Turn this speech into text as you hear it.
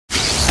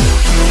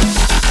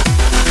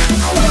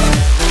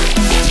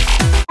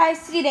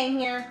guys, Skidding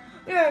here.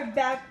 We are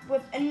back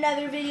with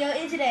another video,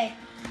 and today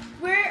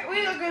we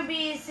are going to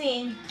be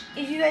seeing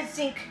if you guys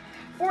think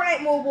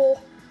Fortnite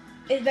Mobile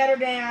is better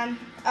than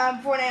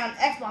Fortnite on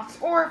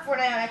Xbox, or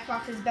Fortnite on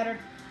Xbox is better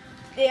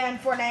than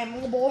Fortnite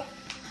Mobile.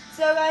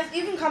 So guys,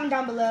 you can comment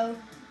down below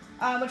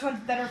which one's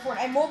better,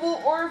 Fortnite Mobile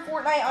or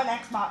Fortnite on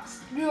Xbox.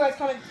 You guys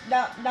comment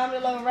down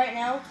below right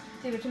now,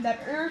 see which one's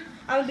better.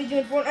 I'm going to be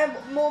doing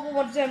Fortnite Mobile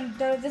once I'm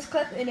done with this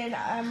clip, and then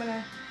I'm going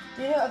to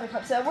do the other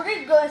clip. So we're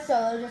going to go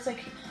solo, just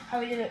like how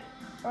we did it,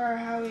 or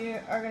how we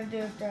are going to do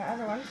with the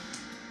other one.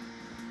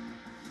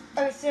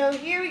 Okay, so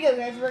here we go,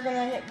 guys. We're going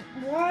to hit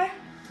what?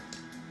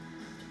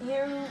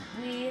 Here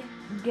we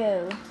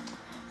go.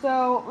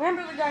 So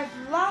remember, guys,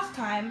 last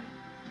time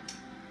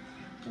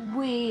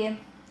we,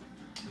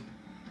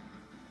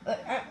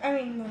 I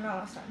mean, no, not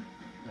last time.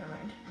 Never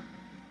mind.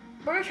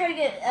 We're going to try to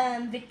get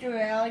Victory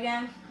Royale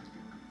again.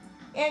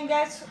 And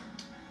guys,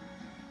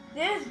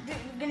 this is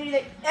gonna be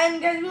like, and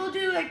guys, we'll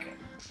do like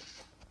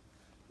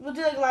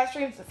live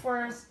streams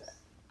for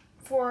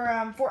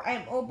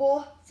Fortnite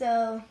Mobile.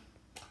 So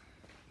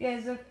you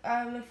guys look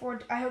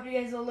forward. I hope you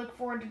guys will look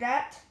forward to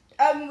that.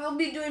 We'll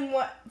be doing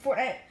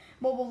Fortnite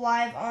Mobile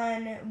live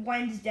on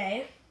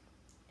Wednesday.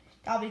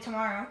 That'll be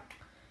tomorrow.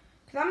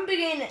 Cause I'm gonna be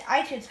getting an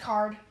iTunes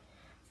card,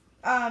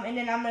 and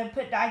then I'm gonna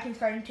put the iTunes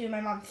card into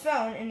my mom's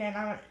phone, and then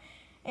I'm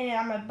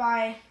gonna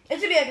buy.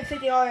 It's gonna be like a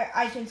 $50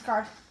 iTunes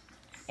card.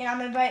 And I'm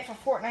going to buy it for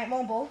Fortnite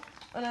Mobile.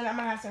 And then I'm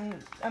going to have some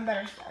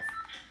better stuff.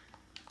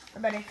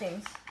 Or better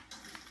things.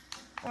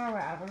 Or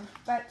whatever.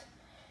 But,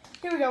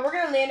 here we go. We're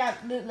going to land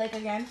at Loot Lake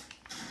again.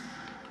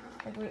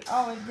 Like we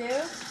always do.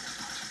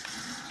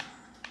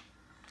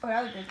 Oh,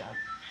 that was a good job.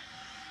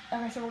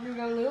 Okay, so we're going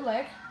to go to Loot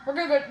Lake. We're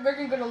going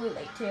to go to Loot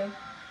Lake, too.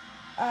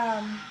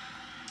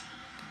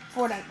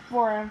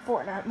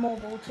 Fortnite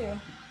Mobile, too.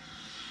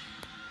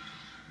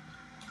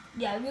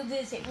 Yeah, we'll do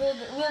the same. We'll do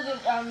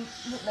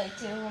Loot Lake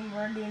too when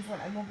we're doing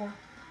Fortnite Mobile.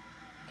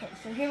 Okay,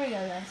 so here we go,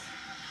 guys.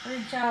 We're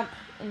gonna jump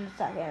in a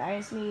second. I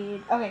just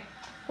need. Okay,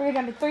 we're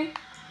gonna jump in 3,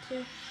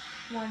 2,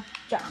 1,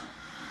 jump.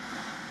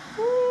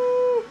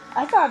 Woo!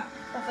 I saw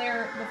the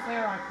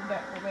flare on the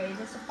wait. Is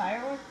this a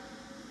fire one?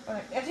 Or,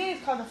 I think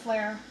it's called the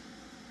flare.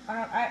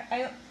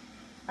 I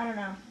don't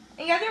know.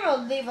 And you guys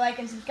remember to leave a like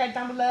and subscribe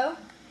down below,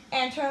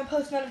 and turn on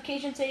post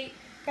notifications so you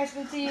guys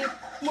can see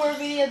more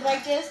videos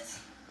like this.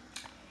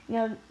 You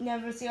know,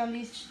 never see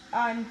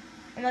on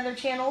another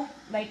channel,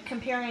 like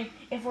comparing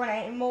if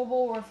Fortnite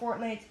Mobile or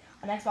Fortnite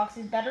on Xbox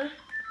is better.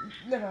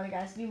 Literally,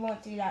 guys, you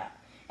won't see that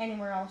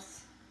anywhere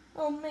else.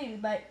 Well, maybe,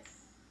 but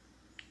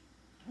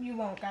you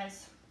won't,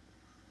 guys.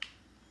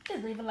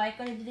 Just leave a like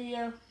on this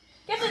video.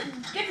 Get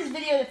this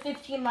video to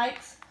 15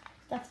 likes.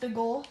 That's the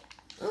goal.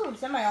 Ooh,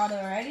 semi-auto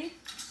already.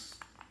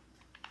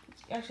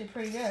 It's actually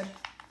pretty good.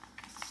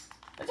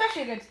 It's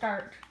actually a good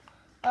start.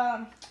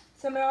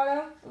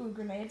 Semi-auto. Ooh,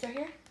 grenades right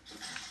here.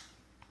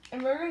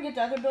 And we're gonna get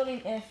the other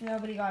building if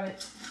nobody got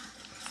it.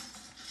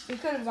 We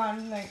could have gone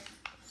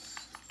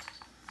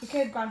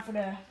for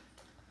the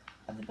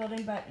other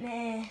building, but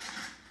nah.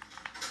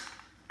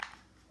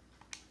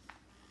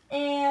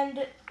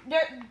 And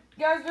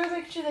guys, there's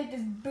actually like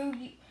this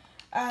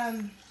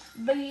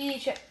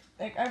boogie chip.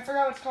 Like I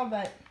forgot what it's called,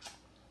 but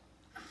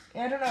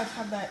yeah, I don't know what it's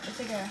called, but it's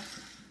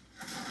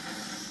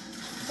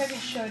like a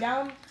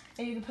showdown,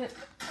 and you can put.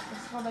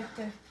 It's called like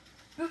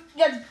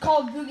it's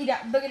called Boogie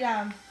Down.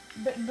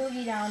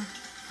 Boogie Down.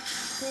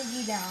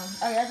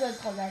 Okay, that's what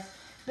it's called, guys.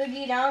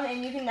 Boogie Down,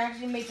 and you can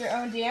actually make your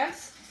own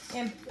dance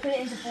and put it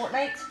into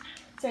Fortnite.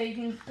 So you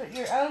can put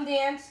your own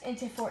dance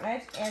into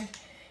Fortnite, and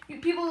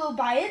people will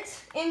buy it.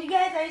 And you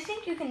guys, I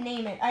think you can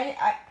name it.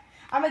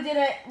 I'm gonna do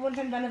that once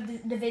I'm done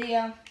with the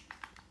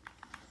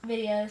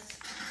videos.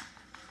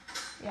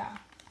 Yeah.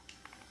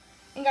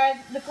 And guys,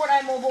 the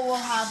Fortnite Mobile will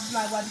have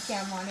my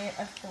webcam on it,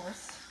 of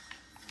course.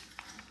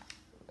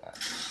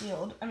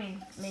 Shield. I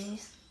mean,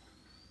 minis.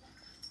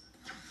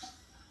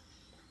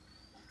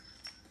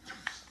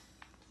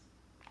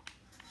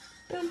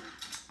 Boom.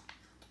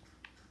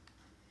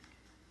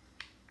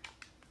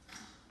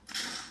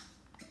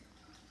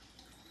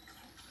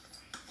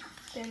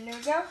 Then there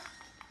we go.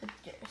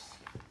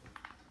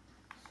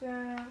 So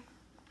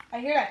I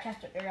hear that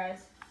chest up there,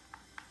 guys.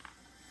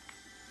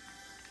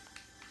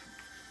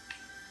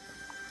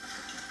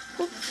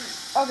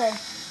 Okay.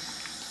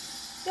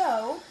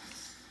 So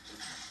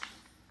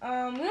we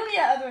don't need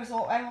that other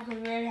assault rifle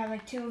because we already have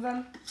like 2 of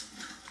them.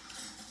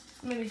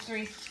 Maybe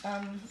 3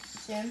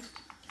 soon.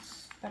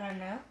 But I don't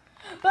know.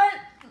 But,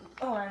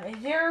 hold on,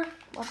 is there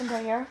weapons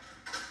right here?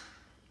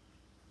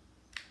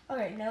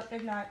 Okay, nope,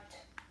 there's not.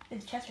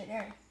 There's a chest right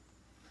there.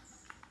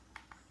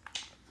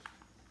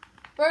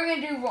 We're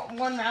going to do 1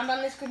 round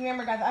on this, because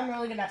remember, guys, I'm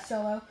really good at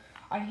solo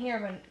on here,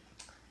 but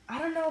I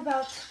don't know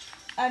about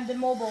the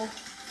mobile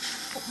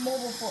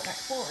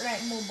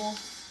Fortnite Mobile.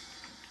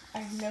 I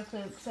have no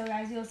clue. So,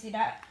 guys, you'll see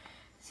that.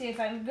 See if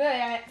I'm good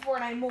at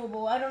Fortnite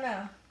Mobile. I don't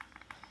know.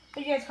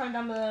 But you guys comment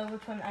down below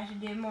which one I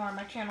should do more on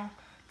my channel.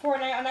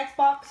 Fortnite on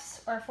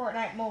Xbox or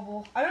Fortnite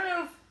Mobile. I don't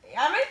know if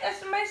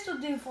I might still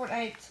do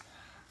Fortnite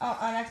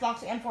on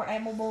Xbox and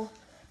Fortnite Mobile,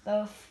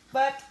 though.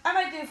 But I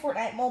might do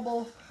Fortnite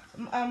mobile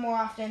more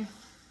often.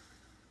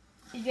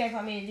 If you guys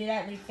want me to do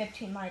that, leave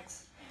 15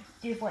 likes.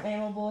 Do Fortnite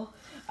mobile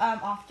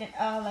often,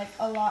 like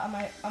a lot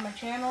on my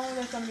channel.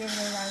 There's somebody over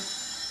there,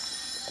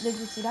 guys. Did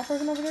you see that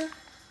person over there?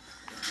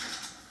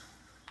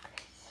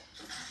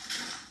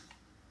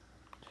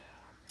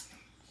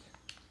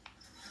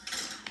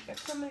 Got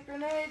so many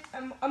grenades.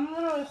 I'm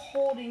literally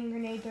holding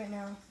grenades right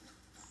now.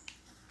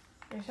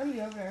 There's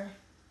somebody over there.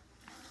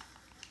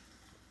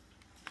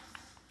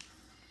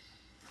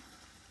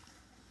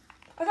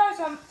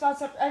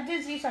 I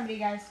did see somebody,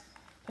 guys,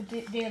 but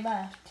they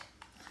left.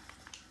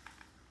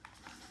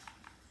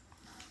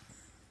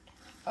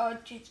 Oh,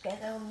 jeez, guys,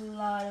 I have a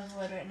lot of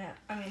wood right now.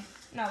 I mean,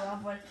 not a lot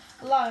of wood,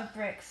 a lot of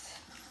bricks.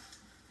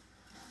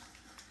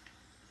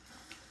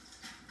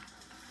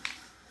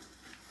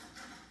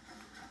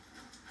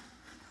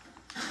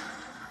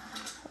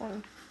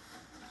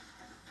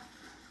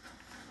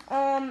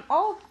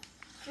 I'll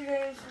do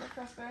guys in the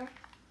crossbow.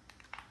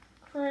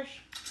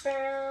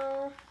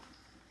 Crossbow.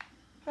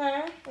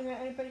 Hi, is there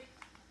anybody?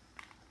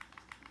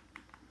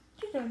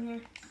 Who's down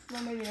here?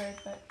 Well, maybe there is,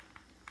 but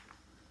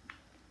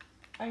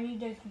I need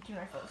those hunting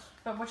rifles.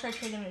 But what should I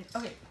trade them in?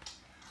 Okay,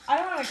 I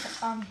don't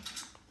want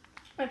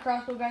my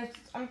crossbow, guys.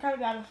 I'm kind of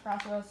bad with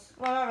crossbows.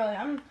 Well, not really.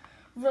 I'm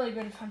really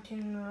good at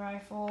hunting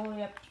rifle.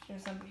 Yep,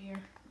 there's somebody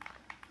here.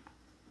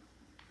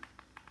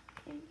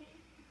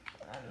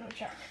 I'm gonna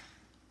check.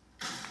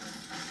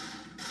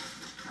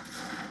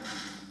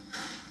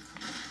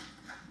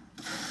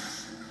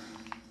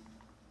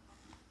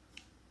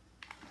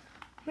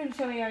 Maybe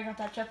somebody already got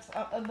that chest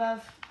up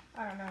above.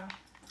 I don't know.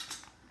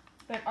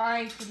 But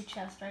I see the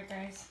chest, right,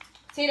 guys?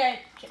 See that,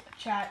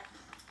 chat?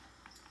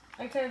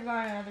 I could have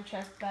gone another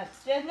chest, but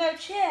there's no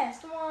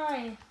chest.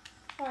 Why?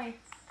 Why?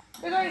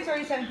 There's only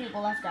 37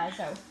 people left, guys,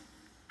 so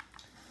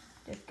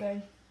that's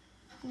good.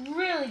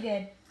 Really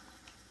good.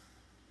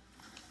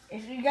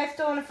 If you guys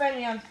still want to friend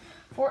me on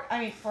for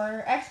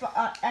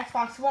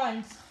Xbox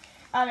Ones,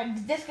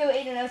 Disco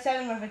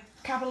 807 with a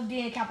capital D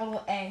and a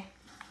capital A.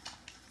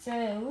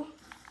 So,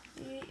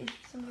 is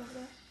somebody over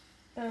there?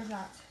 There's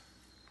not.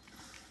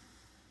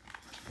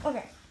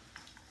 Okay.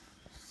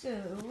 So,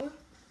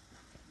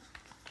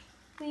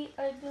 we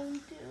are going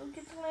to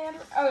get the land.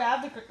 Oh yeah, I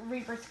have the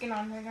Reaper skin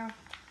on right now.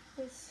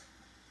 This.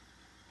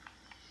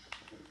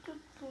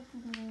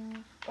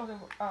 Okay,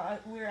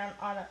 we're on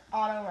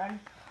auto run.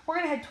 We're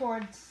gonna head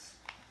towards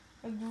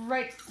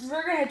we're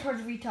gonna head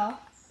towards retail.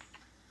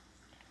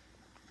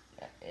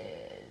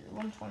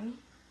 120.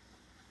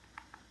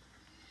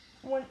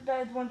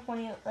 That is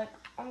 120. Like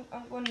I'm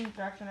going in the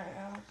direction right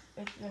now.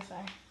 It's this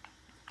way.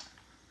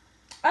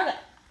 Okay.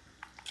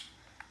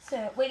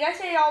 So wait, did I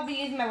say I'll be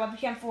using my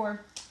webcam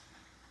for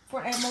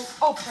Fortnite mode?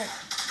 Oh, frick.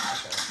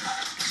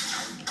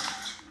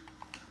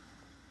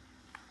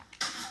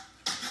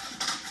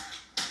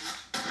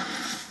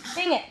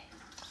 Dang it.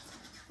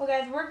 Well,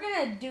 guys, we're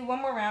going to do one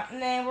more round,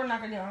 and then we're not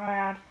going to do one more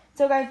round.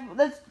 So, guys,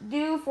 let's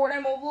do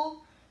Fortnite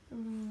Mobile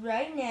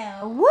right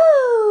now.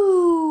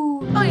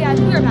 Woo! Oh, yeah,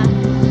 we're back.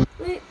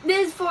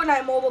 This is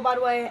Fortnite Mobile, by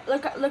the way.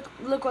 Look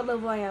what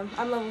level I am.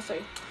 I'm level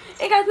 3.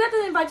 Hey, guys, we have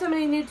to invite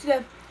somebody new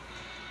to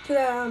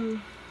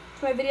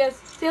my videos.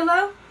 Say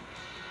hello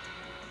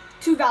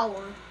to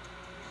Valor.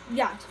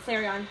 Yeah, it's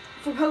Flareon.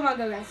 For Pokemon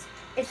Go, guys.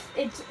 It's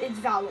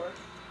Valor.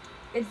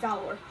 It's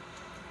Valor.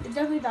 It's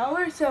definitely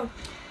Valor, so...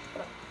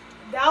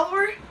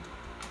 Valor,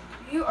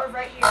 you are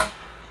right here.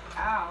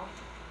 Ow.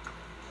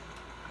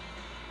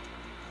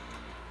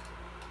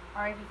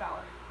 R.I.P.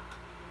 Valor.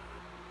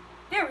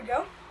 There we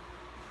go.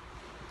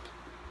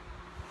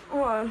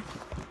 Hold on.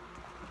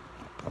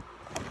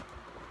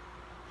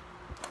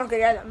 Okay,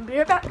 guys, I'm gonna be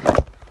right back.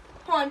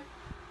 Hold on.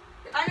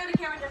 I know the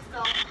camera just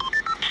fell.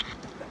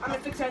 I'm gonna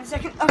fix that in a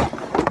second. Okay.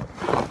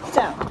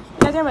 So, you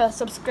guys remember to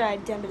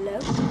subscribe down below.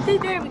 Hey,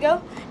 there we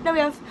go. Now we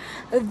have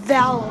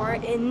Valor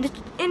in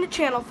the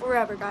channel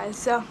forever, guys.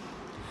 So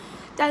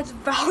that's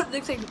Valor.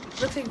 Looks like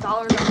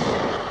Valor.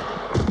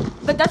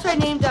 But that's why I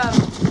named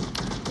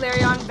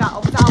Flareon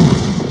Valor.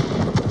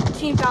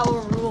 Team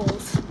Valor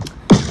rules.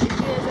 You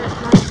guys are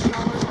not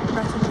Valor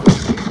wrestling.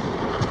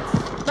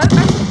 But I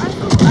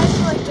feel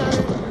like the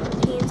other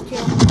teams too.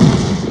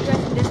 You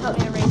guys can just help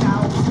me arrange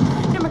Valor.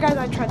 Remember, guys, I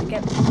tried to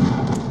get.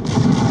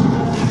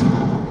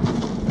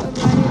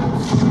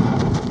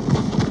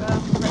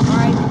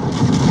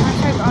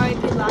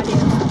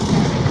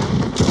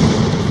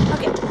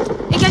 Okay,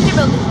 you guys can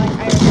build this like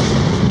I already.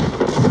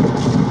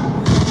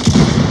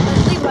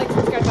 Leave a like,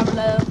 subscribe down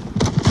below.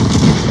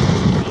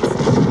 Please.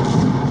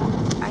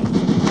 I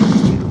need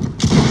to.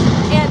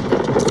 And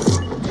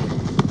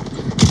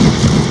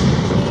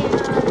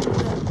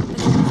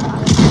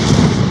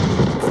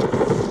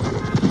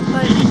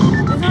but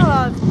there's not a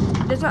lot of,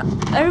 there's not,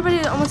 everybody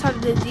almost has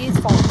the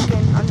default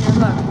skin on here,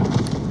 look.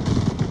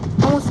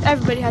 Almost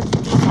everybody has the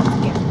default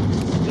skin.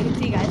 You can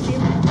see, guys, see?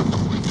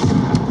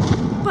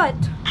 But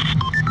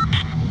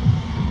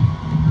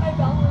hi,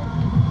 Valor.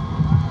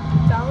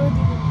 Valor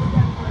didn't look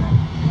at me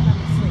when I'm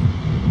asleep.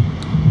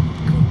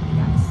 Creepy,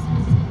 guys.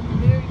 It's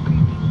very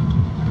creepy.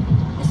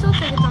 I still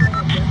think it's on my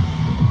head, though.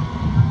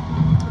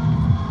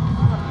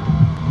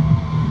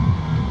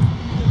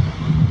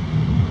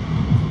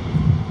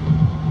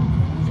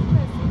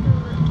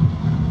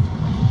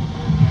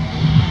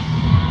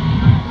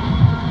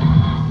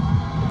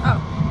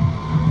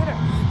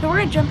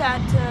 jump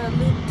at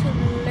Little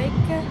Lake.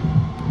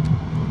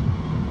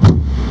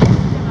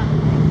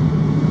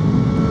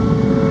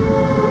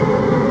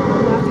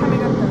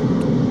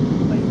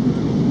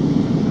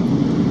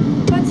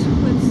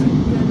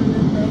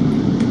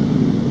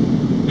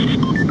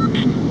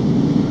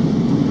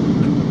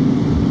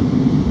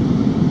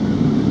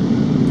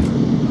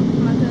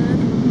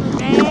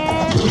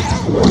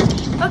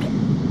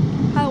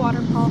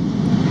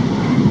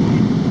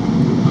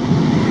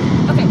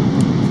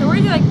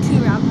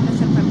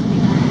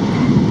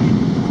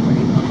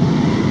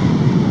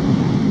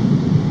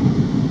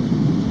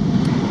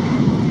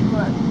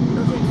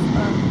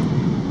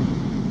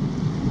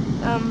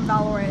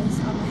 Valor is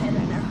on my head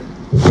right now.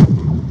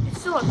 It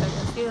still looks like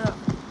this. Yeah.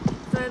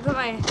 So I put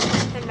my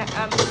head in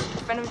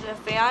front of the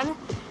fan.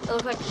 It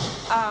looks like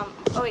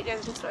oh wait,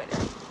 there's this right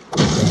there.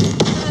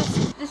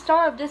 So the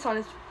star of this one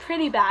is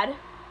pretty bad.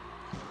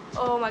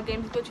 Oh, my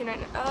game's glitching right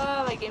now.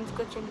 Oh, my game's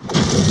glitching.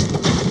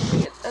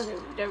 Okay,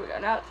 there we go.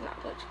 Now it's not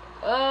glitching.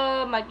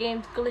 Oh, my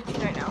game's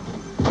glitching right now.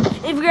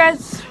 If you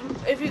guys,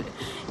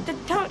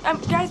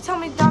 guys, tell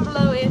me down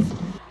below if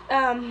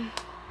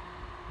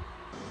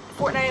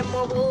Fortnite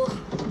mobile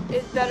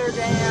is better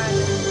than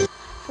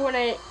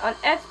Fortnite on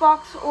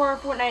Xbox or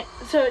Fortnite.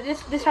 So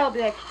this title will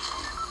be like,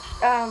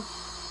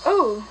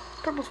 oh,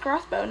 purple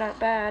crossbow, not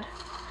bad.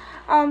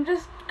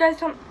 Just guys,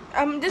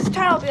 this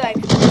title will be like,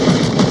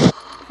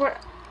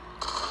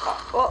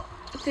 well,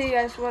 see you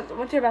guys,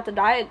 once you're about to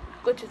die, it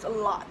glitches a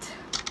lot.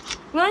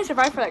 We only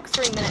survived for like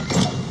 3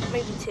 minutes,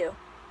 maybe 2.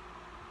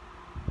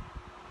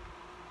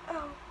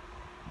 Oh,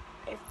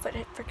 my foot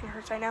freaking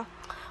hurts right now,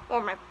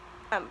 or my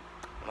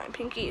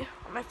pinky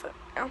on my foot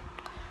now.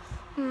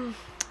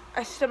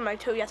 I stubbed my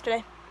toe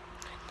yesterday.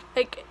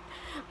 Like,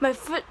 my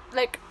foot,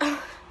 like,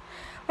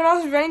 when I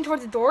was running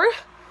towards the door,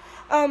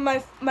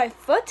 my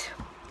foot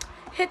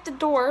hit the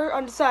door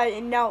on the side,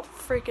 and now it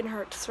freaking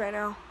hurts right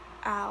now.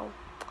 Ow.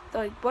 So,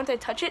 like, once I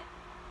touch it,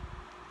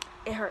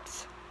 it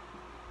hurts.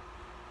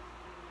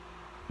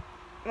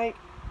 Like,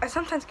 I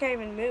sometimes can't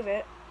even move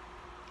it.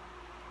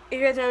 If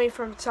you guys know me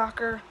from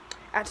soccer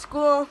at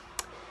school,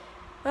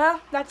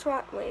 well, that's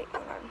why, wait,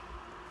 hold on.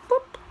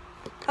 Boop.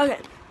 Okay.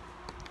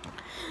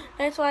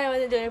 That's why I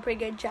wasn't doing a pretty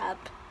good job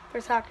for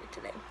soccer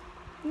today.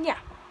 Yeah.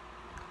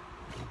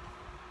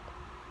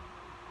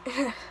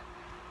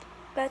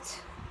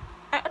 But,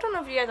 I don't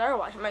know if you guys are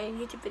watching my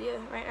YouTube video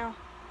right now.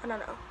 I don't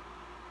know.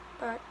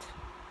 But,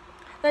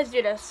 let's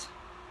do this.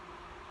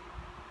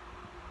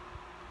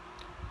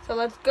 So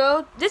let's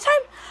go. This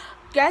time,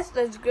 guys,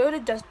 let's go to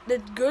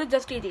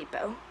Dusty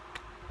Depot.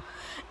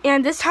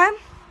 And this time,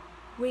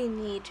 we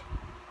need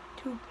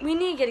to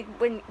get a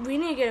win. We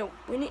need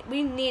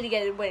to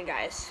get a win,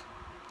 guys.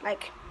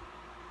 Like,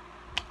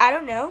 I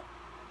don't know,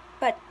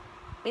 but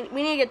we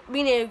need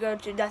to go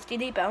to Dusty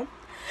Depot,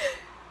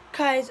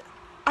 cause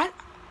I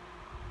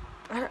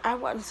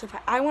want to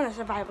survive. I want to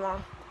survive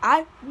long.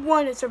 I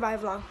want to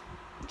survive long.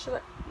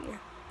 So yeah,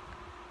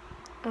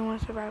 I want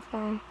to survive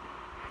long.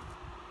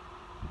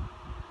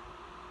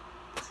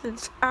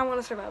 I want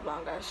to survive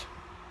long, guys.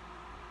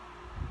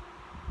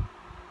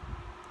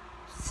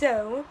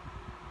 So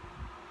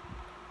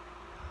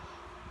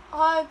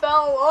I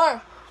found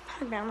more.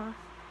 I found more.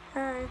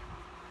 Hi.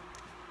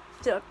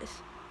 Still like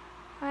this.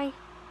 Hi.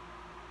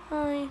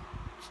 Hi.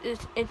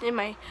 It's in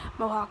my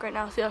mohawk right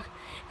now. See, look,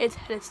 it's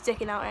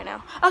sticking out right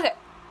now. Okay.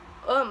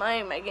 Oh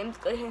my game's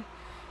glitching.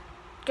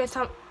 Guys,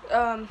 so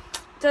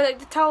like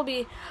the title will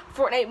be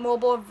Fortnite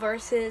Mobile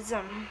versus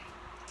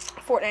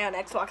Fortnite on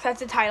Xbox. That's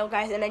the title,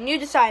 guys. And then you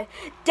decide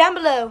down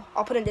below.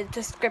 I'll put it in the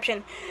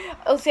description.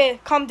 I'll say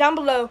comment down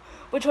below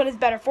which one is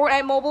better,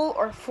 Fortnite Mobile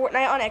or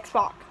Fortnite on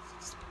Xbox.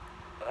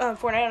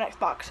 Fortnite on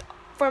Xbox.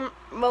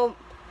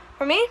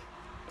 For me,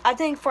 I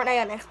think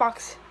Fortnite on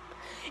Xbox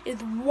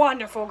is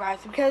wonderful, guys,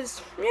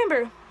 because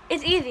remember,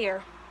 it's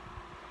easier.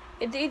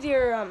 It's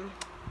easier.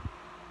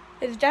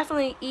 It's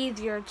definitely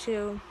easier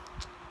to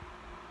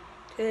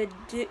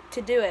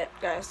do it,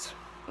 guys.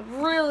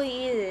 Really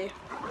easy.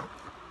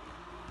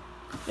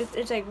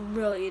 It's like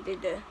really easy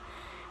to.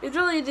 It's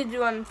really easy to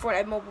do on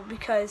Fortnite Mobile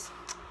because,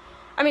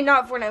 I mean,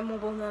 not Fortnite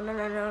Mobile.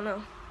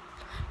 No.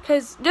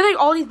 Because there's like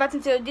all these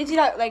buttons. So you see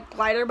that like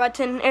glider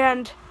button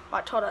and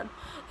watch. Hold on.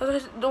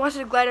 Watch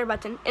the glider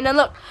button, and then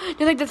look,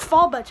 there's like this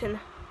fall button.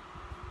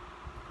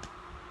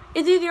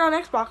 It's easier on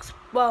Xbox.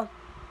 Well,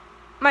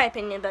 my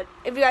opinion, but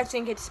if you guys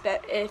think if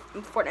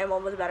Fortnite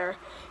Mobile is better,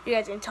 you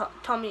guys can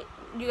tell me.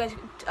 You guys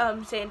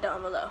say it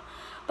down below.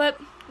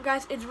 But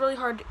guys, it's really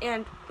hard,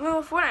 and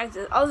well, Fortnite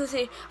is. I was gonna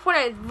say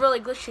Fortnite is really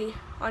glitchy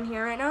on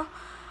here right now,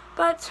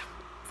 but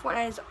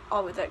Fortnite is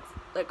always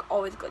like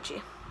always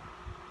glitchy.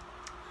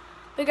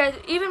 But guys,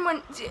 even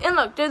when and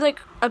look, there's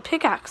like a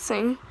pickaxe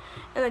thing,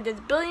 and like there's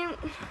a billion,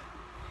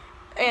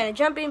 and a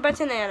jumping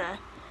button, and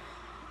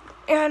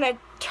a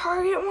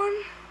target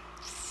one.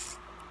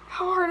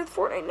 How hard is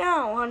Fortnite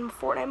now on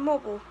Fortnite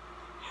Mobile?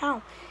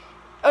 How?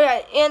 Oh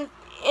yeah, and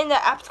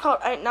the app's called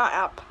not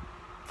app.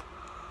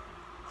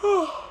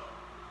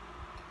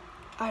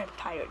 I am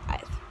tired,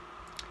 guys.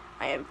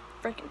 I am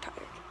freaking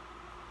tired.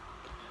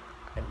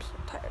 I'm so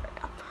tired right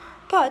now.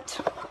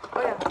 But,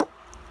 oh yeah.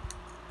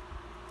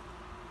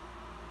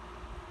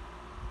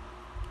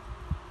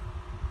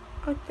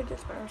 I think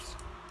this matters.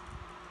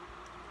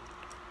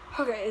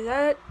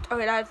 Okay,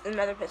 okay, that's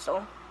another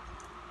pistol.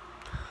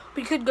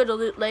 We could go to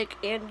Loot Lake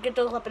and get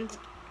those weapons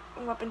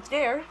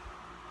there.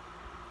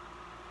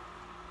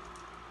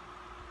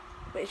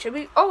 Wait, should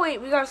we? Oh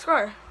wait, we got a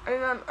scar. I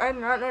did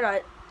not know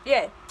that.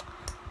 Yeah.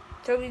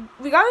 So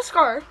we got a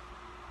scar.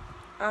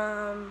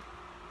 Is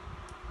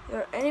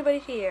there anybody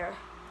here?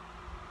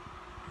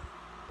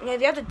 Yeah,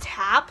 you have to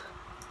tap,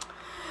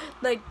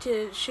 like,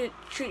 to shoot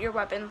your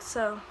weapon.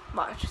 So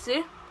watch,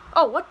 see?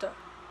 Oh, what the?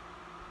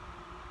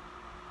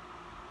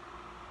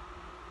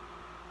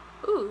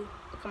 Ooh,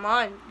 come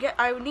on,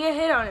 I need a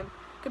hit on him.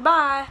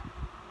 Goodbye.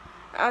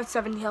 I'm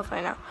 70 health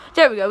right now.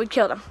 There we go, we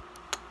killed him.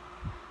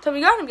 So we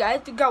got him,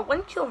 guys. We got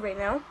 1 kill right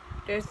now.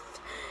 There's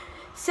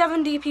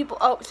 70 people.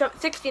 Oh,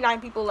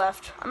 69 people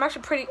left.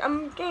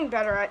 I'm getting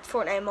better at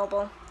Fortnite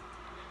Mobile.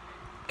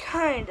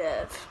 Kind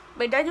of.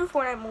 Wait, did I do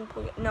Fortnite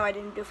Mobile? No, I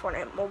didn't do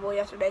Fortnite Mobile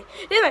yesterday.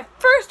 This is my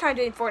first time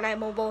doing Fortnite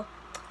Mobile.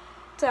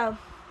 So,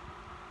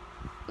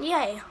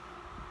 yay.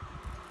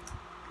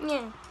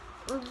 Yeah.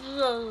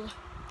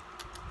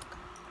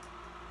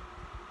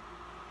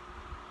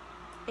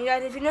 And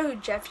guys, if you know who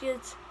Jeff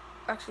is,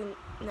 actually,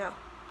 no.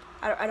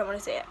 I don't want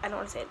to say it. I don't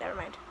want to say it. Never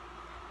mind.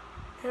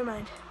 Never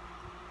mind.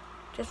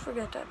 Just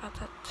forget about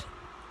that.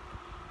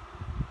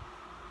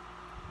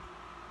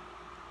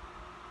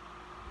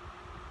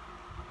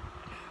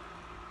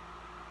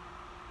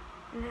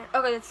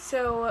 Okay,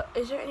 so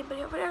is there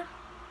anybody over there?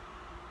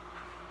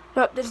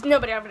 No, there's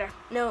nobody over there.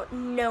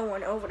 No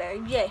one over there.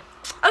 Yay.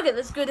 Okay,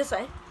 let's go this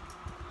way.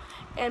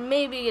 And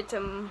maybe get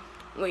some.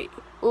 Wait.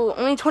 Ooh,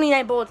 only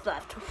 29 bullets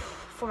left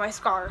for my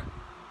scar.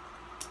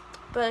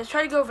 But let's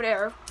try to go over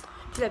there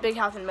to that big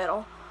house in the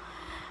middle.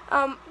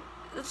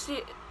 Let's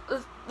see.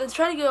 Let's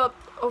try to go up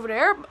over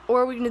there,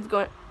 or we can just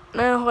go.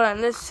 No, hold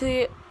on. Let's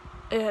see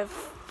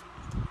if.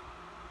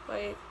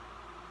 Wait.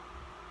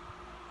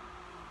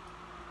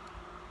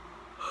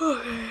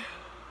 Okay.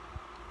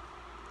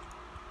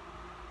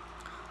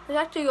 Let's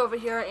actually go over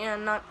here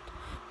and not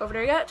over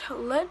there yet.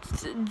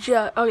 Let's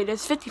just. Okay,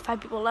 there's 55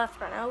 people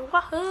left right now.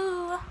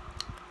 Wahoo!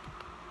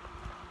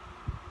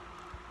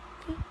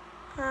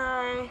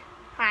 Hi.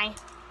 Hi.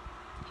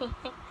 Okay.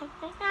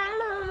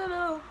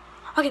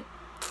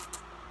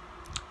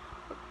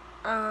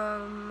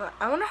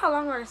 I wonder how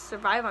long we're gonna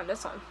survive on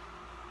this one.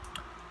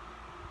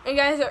 And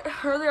guys,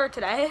 earlier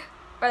today,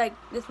 or like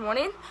this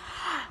morning,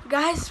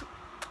 guys,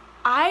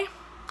 I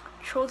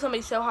trolled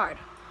somebody so hard.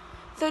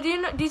 So do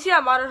you see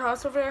that modern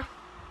house over there?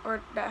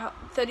 Or that?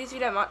 So do you see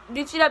that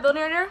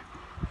building right there?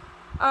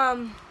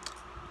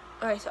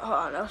 Okay, so hold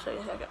on, I'll show you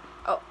in a second.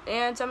 Oh,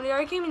 and somebody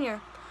already came in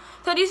here.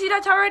 So do you see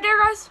that tower right there,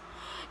 guys?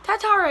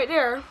 That tower right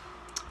there.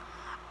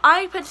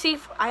 I put this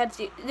is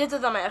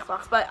on my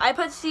Xbox, but I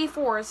put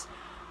C4s,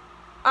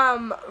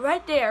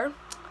 right there.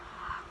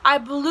 I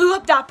blew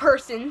up that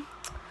person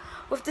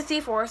with the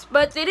C4s,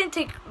 but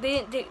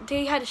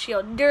they had a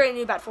shield. They already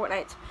knew about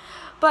Fortnite.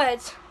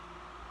 But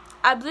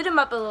I blew them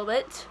up a little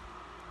bit.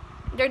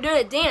 They're doing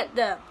a dance,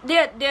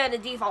 they're the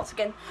defaults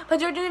again, but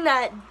they're doing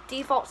that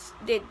defaults,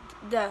 the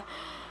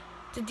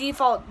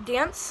default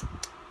dance,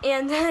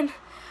 and then,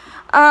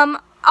 I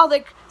was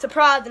like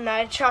surprised, and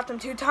I shot them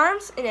 2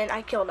 times, and then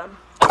I killed them.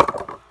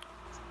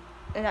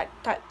 And I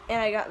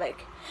got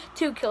like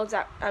 2 kills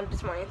out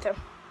this morning. So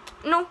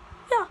no,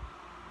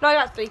 I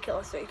got 3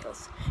 kills.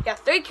 Yeah,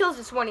 3 kills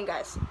this morning,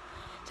 guys.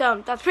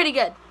 So that's pretty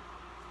good.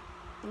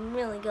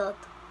 Really good.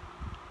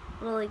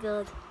 That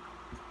was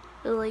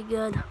really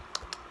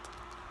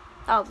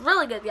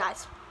good,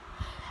 guys.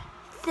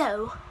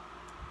 So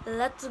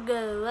let's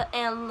go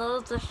and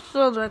lose the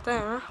shield right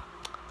there.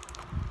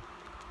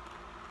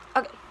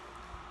 Okay.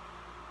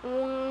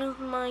 Where's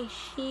my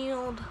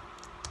shield?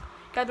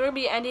 Guys, we're gonna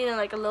be ending in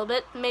like a little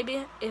bit,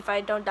 maybe, if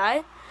I don't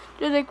die.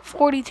 There's like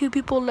 42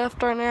 people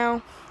left right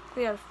now.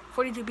 We have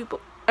 42 people.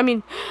 I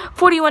mean,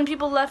 41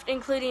 people left,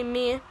 including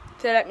me.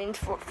 So that means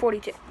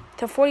 42.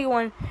 So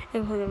 41,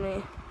 including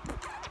me.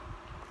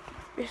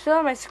 We still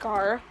have my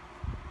scar.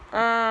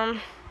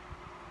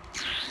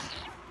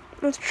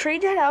 Let's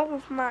trade that out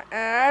with my.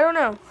 I don't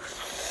know.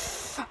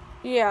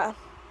 Yeah,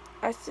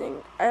 I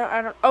think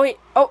I don't. Oh wait.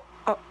 Oh.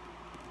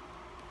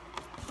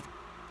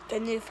 The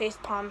new face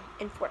palm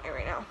in Fortnite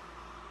right now.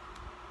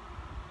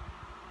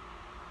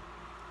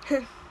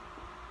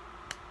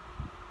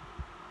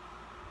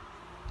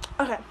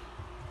 Okay.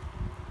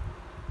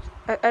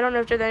 I don't know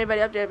if there's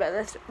anybody up there, but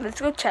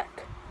let's go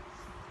check.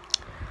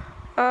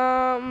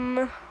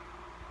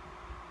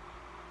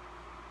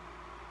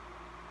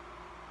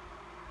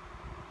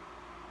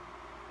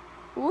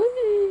 Woo.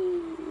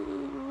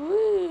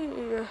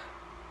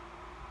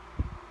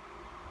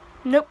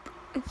 Nope.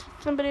 It's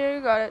somebody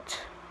already got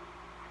it.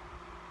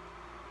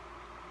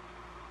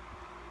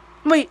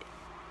 Wait.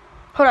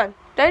 Hold on.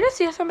 Did I just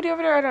see somebody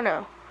over there? I don't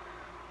know.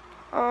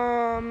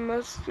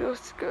 Let's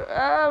go.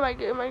 Oh my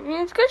god, my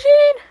game's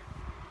glitching.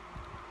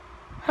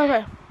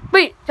 Okay.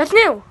 Wait, that's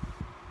new.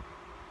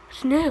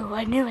 It's new.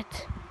 I knew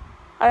it.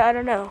 I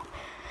don't know.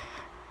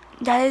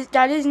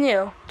 That is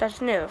new.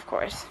 That's new, of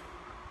course.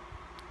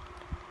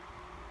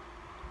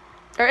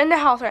 They're in the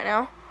house right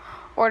now,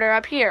 or they're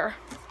up here.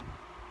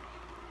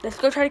 Let's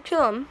go try to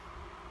kill them.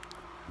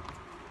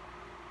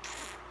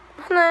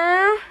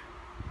 Hello.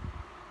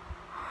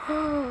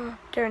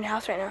 They're in the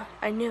house right now.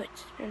 I knew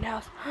it. They're in the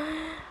house.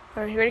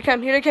 All right, here they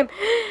come. Here they come.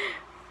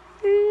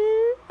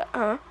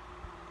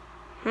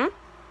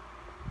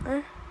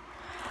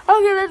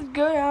 Okay, let's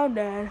go down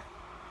there.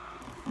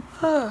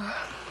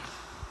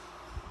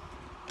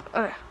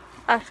 Okay,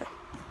 actually.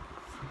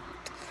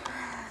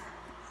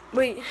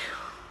 Wait.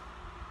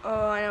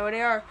 Oh, I know where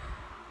they are.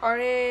 Are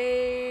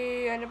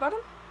they on the bottom?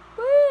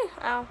 Woo!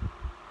 Ow.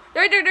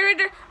 They're right there, they're right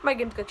there. My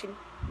game's glitching.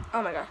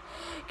 Oh my god.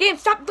 Game,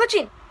 stop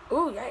glitching!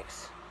 Oh,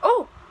 yikes.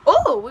 Oh,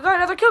 we got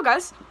another kill,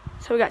 guys.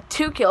 So we got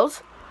 2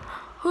 kills.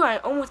 Ooh, I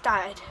almost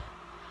died.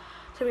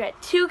 So we got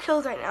 2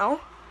 kills right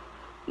now.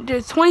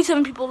 There's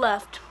 27 people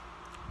left.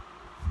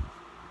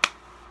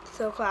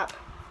 So clap.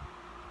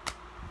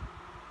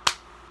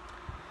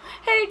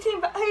 Hey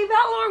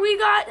Valor, we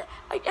got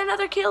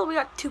another kill. We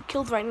got 2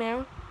 kills right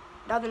now.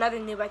 That's another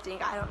noob, I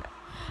think. I don't know.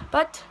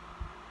 But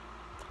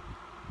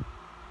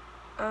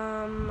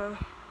I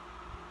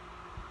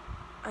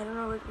don't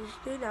know what we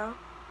should do now.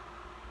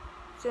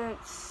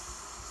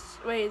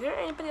 Wait, is there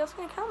anybody else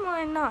gonna come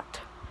or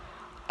not?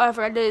 Oh, I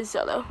forgot, it is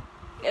solo.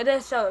 Yeah, it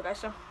is solo, guys.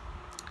 So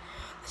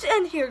let's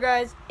end here,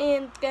 guys.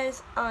 And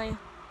guys,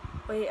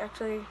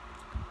 actually,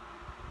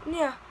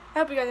 yeah. I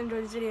hope you guys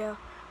enjoyed this video.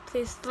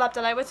 Please slap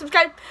the like button,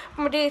 subscribe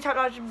for more daily top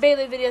notch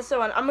daily videos.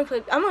 So on, I'm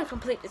gonna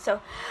complete it.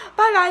 So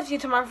bye, guys. See you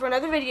tomorrow for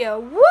another video.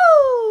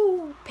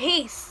 Woo!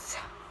 Peace.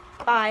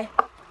 Bye.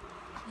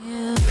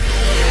 Yeah.